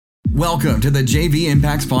Welcome to the JV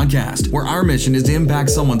Impacts Podcast, where our mission is to impact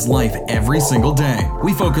someone's life every single day.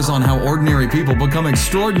 We focus on how ordinary people become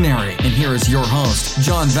extraordinary. And here is your host,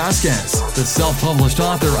 John Vasquez, the self-published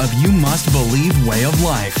author of You Must Believe Way of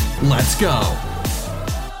Life. Let's go.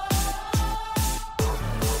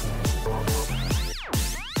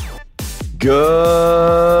 Good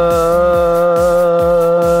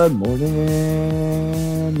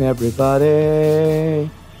morning, everybody.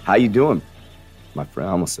 How you doing? My friend,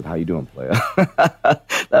 I almost said, how you doing, playa?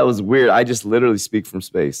 That was weird. I just literally speak from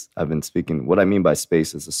space. I've been speaking. What I mean by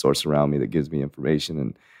space is the source around me that gives me information,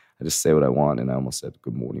 and I just say what I want, and I almost said,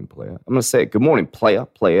 good morning, playa. I'm going to say, good morning, playa,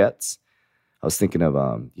 playettes. I was thinking of,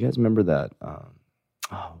 you guys remember that,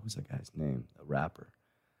 what was that guy's name? A rapper.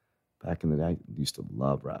 Back in the day, I used to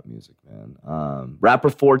love rap music, man. Rapper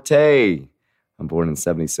Forte. I'm born in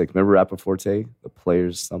 76. Remember Rapper Forte? The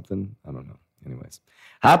Players something? I don't know. Anyways.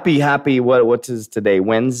 Happy, what is today?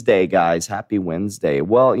 Wednesday, guys. Happy Wednesday.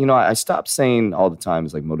 Well, you know, I stopped saying all the time,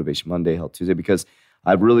 it's like Motivation Monday, Health Tuesday, because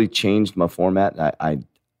I've really changed my format.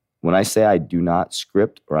 When I say I do not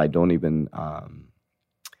script, or I don't even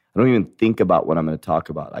think about what I'm going to talk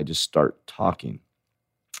about. I just start talking.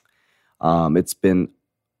 It's been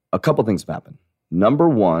a couple things have happened. Number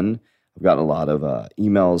one, I've gotten a lot of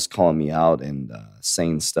emails calling me out and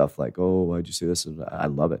saying stuff like, oh, why'd you say this? I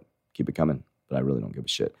love it. Keep it coming. But I really don't give a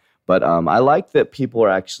shit. But I like that people are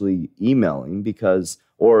actually emailing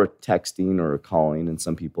or texting or calling, and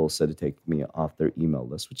some people said to take me off their email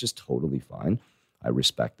list, which is totally fine. I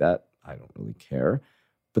respect that. I don't really care.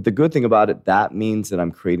 But the good thing about it, that means that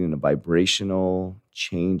I'm creating a vibrational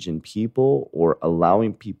change in people, or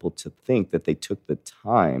allowing people to think that they took the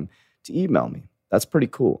time to email me. That's pretty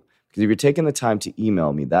cool. Because if you're taking the time to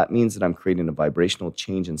email me, that means that I'm creating a vibrational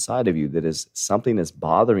change inside of you that is something that's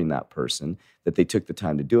bothering that person, that they took the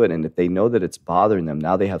time to do it. And if they know that it's bothering them,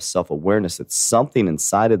 now they have self-awareness that something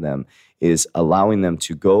inside of them is allowing them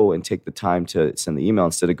to go and take the time to send the email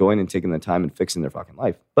instead of going and taking the time and fixing their fucking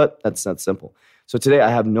life. But that's not simple. So today I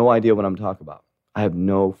have no idea what I'm talking about. I have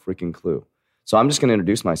no freaking clue. So I'm just going to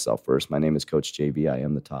introduce myself first. My name is Coach JV. I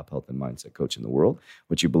am the top health and mindset coach in the world.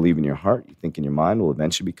 What you believe in your heart, you think in your mind, will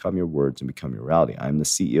eventually become your words and become your reality. I'm the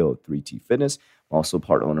CEO of 3T Fitness. I'm also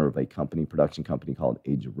part owner of a production company called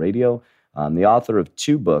Age of Radio. I'm the author of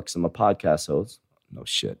 2 books. I'm a podcast host. No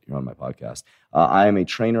shit, you're on my podcast. I am a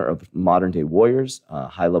trainer of modern day warriors,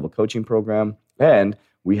 high-level coaching program, and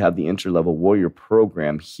we have the Interlevel Warrior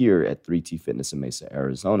program here at 3T Fitness in Mesa,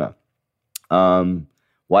 Arizona.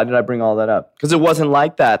 Why did I bring all that up? Because it wasn't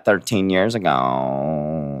like that 13 years ago.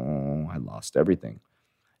 I lost everything.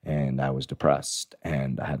 And I was depressed.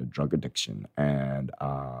 And I had a drug addiction. And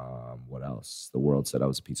what else? The world said I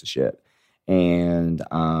was a piece of shit. And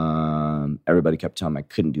everybody kept telling me I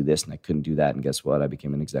couldn't do this and I couldn't do that. And guess what? I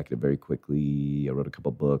became an executive very quickly. I wrote a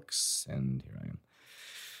couple books. And here I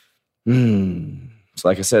am. So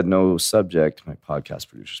like I said, no subject. My podcast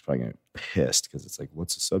producer's probably going to get pissed because it's like,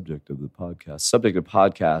 what's the subject of the podcast? Subject of the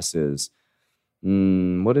podcast is,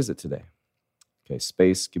 what is it today? Okay,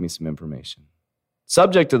 space, give me some information.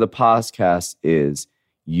 Subject of the podcast is,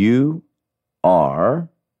 you are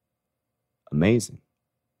amazing.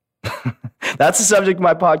 That's the subject of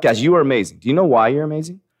my podcast. You are amazing. Do you know why you're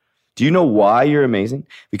amazing? Do you know why you're amazing?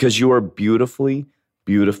 Because you are beautifully,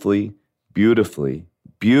 beautifully, beautifully,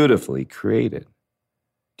 beautifully created.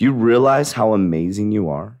 Do you realize how amazing you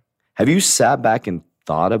are? Have you sat back and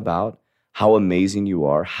thought about how amazing you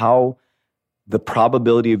are? How the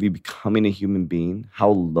probability of you becoming a human being, how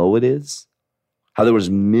low it is? How there was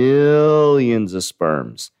millions of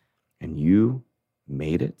sperms and you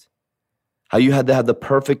made it? How you had to have the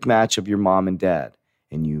perfect match of your mom and dad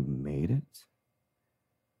and you made it?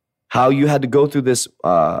 How you had to go through this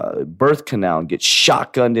birth canal and get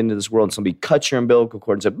shotgunned into this world and somebody cut your umbilical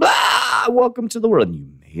cord and said, blah, welcome to the world. And you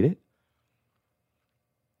made it.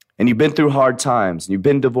 And you've been through hard times and you've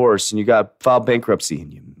been divorced and you got filed bankruptcy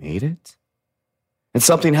and you made it. And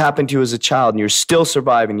something happened to you as a child and you're still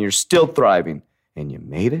surviving, you're still thriving and you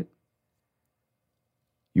made it.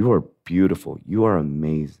 You are beautiful. You are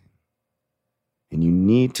amazing. And you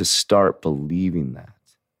need to start believing that.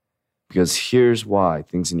 Because here's why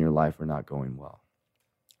things in your life are not going well.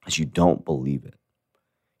 Because you don't believe it.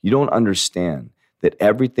 You don't understand that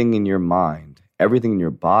everything in your mind, everything in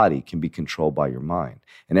your body can be controlled by your mind.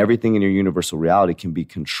 And everything in your universal reality can be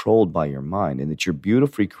controlled by your mind. And that you're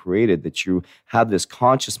beautifully created, that you have this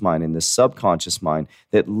conscious mind and this subconscious mind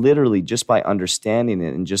that literally just by understanding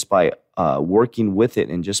it and just by working with it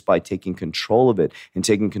and just by taking control of it and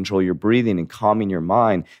taking control of your breathing and calming your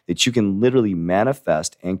mind, that you can literally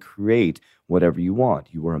manifest and create whatever you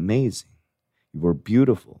want. You are amazing. You are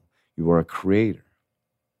beautiful. You are a creator.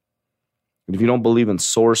 And if you don't believe in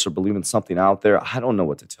source or believe in something out there, I don't know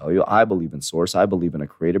what to tell you. I believe in source. I believe in a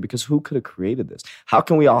creator, because who could have created this? How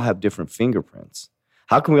can we all have different fingerprints?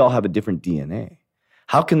 How can we all have a different DNA?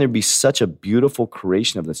 How can there be such a beautiful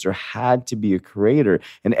creation of this? There had to be a creator,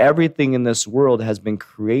 and everything in this world has been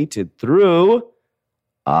created through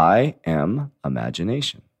I am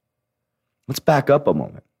imagination. Let's back up a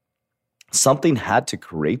moment. Something had to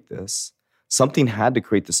create this. Something had to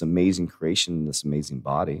create this amazing creation in this amazing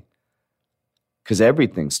body. Because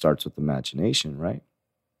everything starts with imagination, right?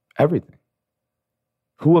 Everything.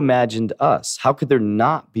 Who imagined us? How could there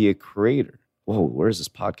not be a creator? Whoa, where's this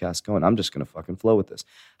podcast going? I'm just going to fucking flow with this.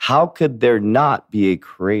 How could there not be a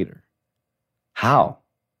creator? How?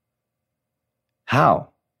 How?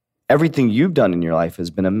 Everything you've done in your life has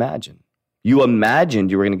been imagined. You imagined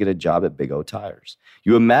you were going to get a job at Big O Tires.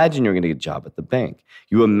 You imagined you were going to get a job at the bank.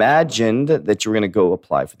 You imagined that you were going to go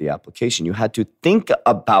apply for the application. You had to think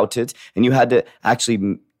about it, and you had to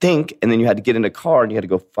actually think, and then you had to get in a car, and you had to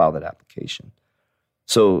go file that application.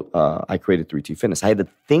 So I created 3T Fitness. I had to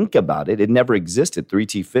think about it. It never existed.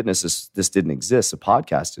 3T Fitness, this didn't exist. The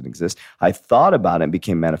podcast didn't exist. I thought about it and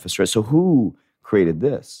became Manifest Red. So who created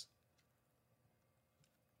this?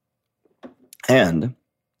 And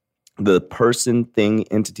the person, thing,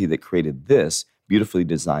 entity that created this beautifully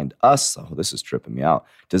designed us. Oh, this is tripping me out.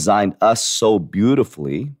 Designed us so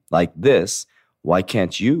beautifully like this. Why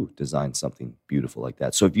can't you design something beautiful like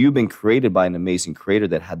that? So if you've been created by an amazing creator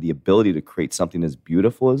that had the ability to create something as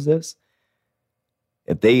beautiful as this,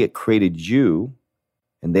 if they created you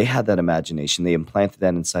and they had that imagination, they implanted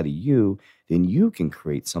that inside of you, then you can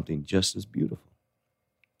create something just as beautiful.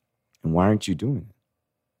 And why aren't you doing it?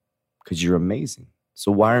 Because you're amazing.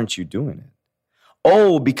 So why aren't you doing it?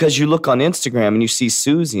 Oh, because you look on Instagram and you see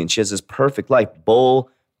Susie and she has this perfect life.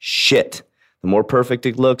 Bullshit. The more perfect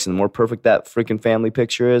it looks and the more perfect that freaking family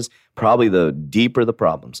picture is, probably the deeper the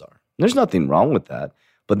problems are. And there's nothing wrong with that.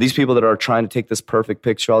 But these people that are trying to take this perfect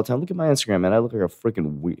picture all the time, look at my Instagram, man. I look like a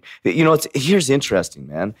freaking weird. You know, here's interesting,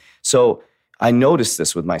 man. So I noticed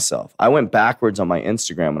this with myself. I went backwards on my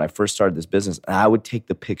Instagram when I first started this business, and I would take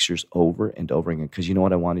the pictures over and over again because you know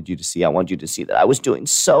what I wanted you to see? I wanted you to see that I was doing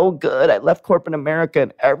so good. I left corporate America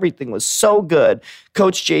and everything was so good.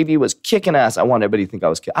 Coach JV was kicking ass. I wanted everybody to think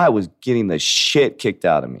I was getting the shit kicked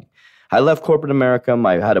out of me. I left corporate America.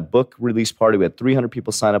 I had a book release party. We had 300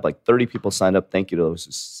 people sign up, like 30 people signed up. Thank you to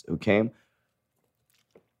those who came.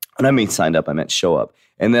 And I mean signed up, I meant show up.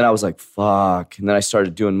 And then I was like, fuck. And then I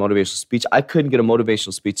started doing motivational speech. I couldn't get a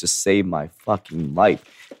motivational speech to save my fucking life.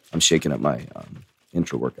 I'm shaking up my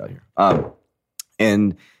intro workout here.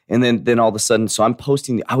 And then all of a sudden, so I'm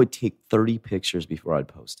posting, I would take 30 pictures before I'd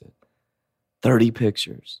post it. 30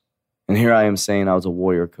 pictures. And here I am saying I was a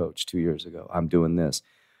warrior coach 2 years ago. I'm doing this.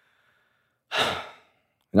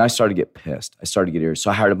 And I started to get pissed. I started to get irritated. So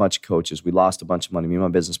I hired a bunch of coaches. We lost a bunch of money. Me and my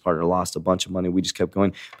business partner lost a bunch of money. We just kept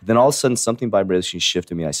going. But then all of a sudden, something vibrationally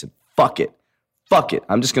shifted me. I said, fuck it. Fuck it.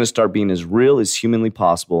 I'm just going to start being as real as humanly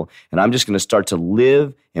possible. And I'm just going to start to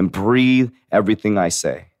live and breathe everything I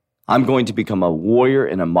say. I'm going to become a warrior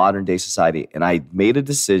in a modern day society. And I made a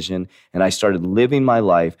decision and I started living my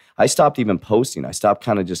life. I stopped even posting. I stopped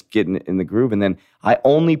kind of just getting in the groove. And then I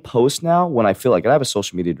only post now when I feel like it. I have a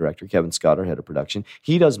social media director, Kevin Scott, our head of production.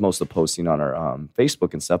 He does most of the posting on our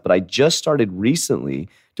Facebook and stuff. But I just started recently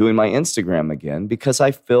doing my Instagram again because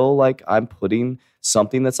I feel like I'm putting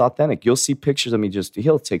something that's authentic. You'll see pictures of me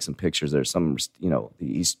he'll take some pictures. There's some,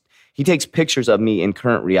 he takes pictures of me in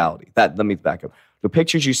current reality. Let me back up. The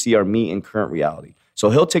pictures you see are me in current reality.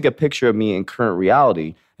 So he'll take a picture of me in current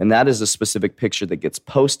reality, and that is a specific picture that gets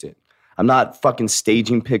posted. I'm not fucking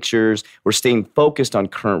staging pictures. We're staying focused on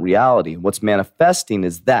current reality. What's manifesting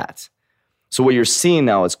is that. So what you're seeing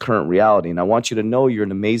now is current reality, and I want you to know you're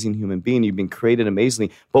an amazing human being. You've been created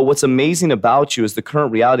amazingly. But what's amazing about you is the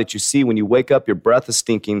current reality that you see when you wake up, your breath is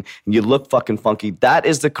stinking, and you look fucking funky. That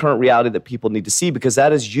is the current reality that people need to see because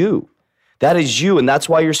that is you. That is you, and that's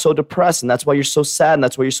why you're so depressed, and that's why you're so sad, and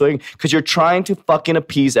that's why you're so angry, because you're trying to fucking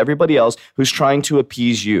appease everybody else who's trying to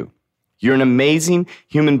appease you. You're an amazing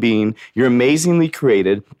human being. You're amazingly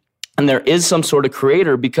created, and there is some sort of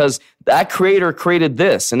creator because that creator created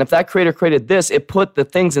this, and if that creator created this, it put the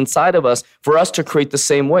things inside of us for us to create the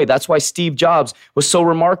same way. That's why Steve Jobs was so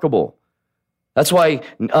remarkable. That's why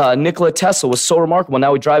Nikola Tesla was so remarkable.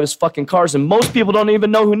 Now we drive his fucking cars, and most people don't even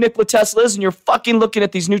know who Nikola Tesla is, and you're fucking looking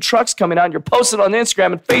at these new trucks coming out, and you're posting on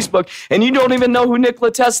Instagram and Facebook, and you don't even know who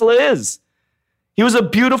Nikola Tesla is. He was a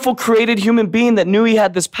beautiful, created human being that knew he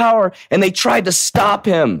had this power, and they tried to stop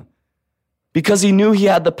him. because he knew he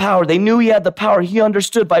had the power. They knew he had the power. He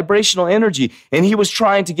understood vibrational energy, and he was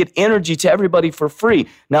trying to get energy to everybody for free.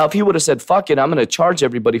 Now, if he would have said, fuck it, I'm going to charge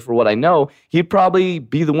everybody for what I know, he'd probably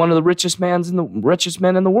be one of the richest men in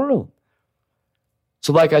the world.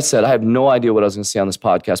 So like I said, I have no idea what I was going to say on this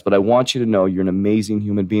podcast, but I want you to know you're an amazing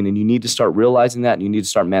human being, and you need to start realizing that, and you need to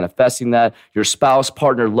start manifesting that. Your spouse,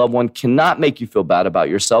 partner, loved one cannot make you feel bad about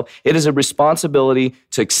yourself. It is a responsibility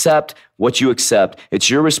to accept what you accept. It's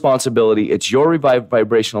your responsibility. It's your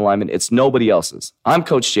vibrational alignment. It's nobody else's. I'm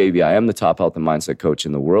Coach JV. I am the top health and mindset coach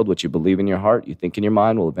in the world. What you believe in your heart, you think in your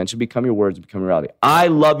mind will eventually become your words, become reality. I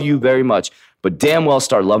love you very much, but damn well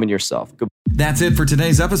start loving yourself. Goodbye. That's it for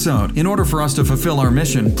today's episode. In order for us to fulfill our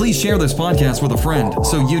mission, please share this podcast with a friend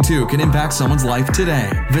so you too can impact someone's life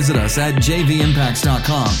today. Visit us at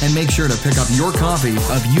jvimpacts.com and make sure to pick up your copy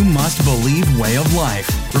of You Must Believe Way of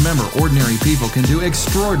Life. Remember, ordinary people can do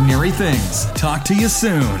extraordinary things. Talk to you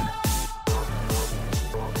soon.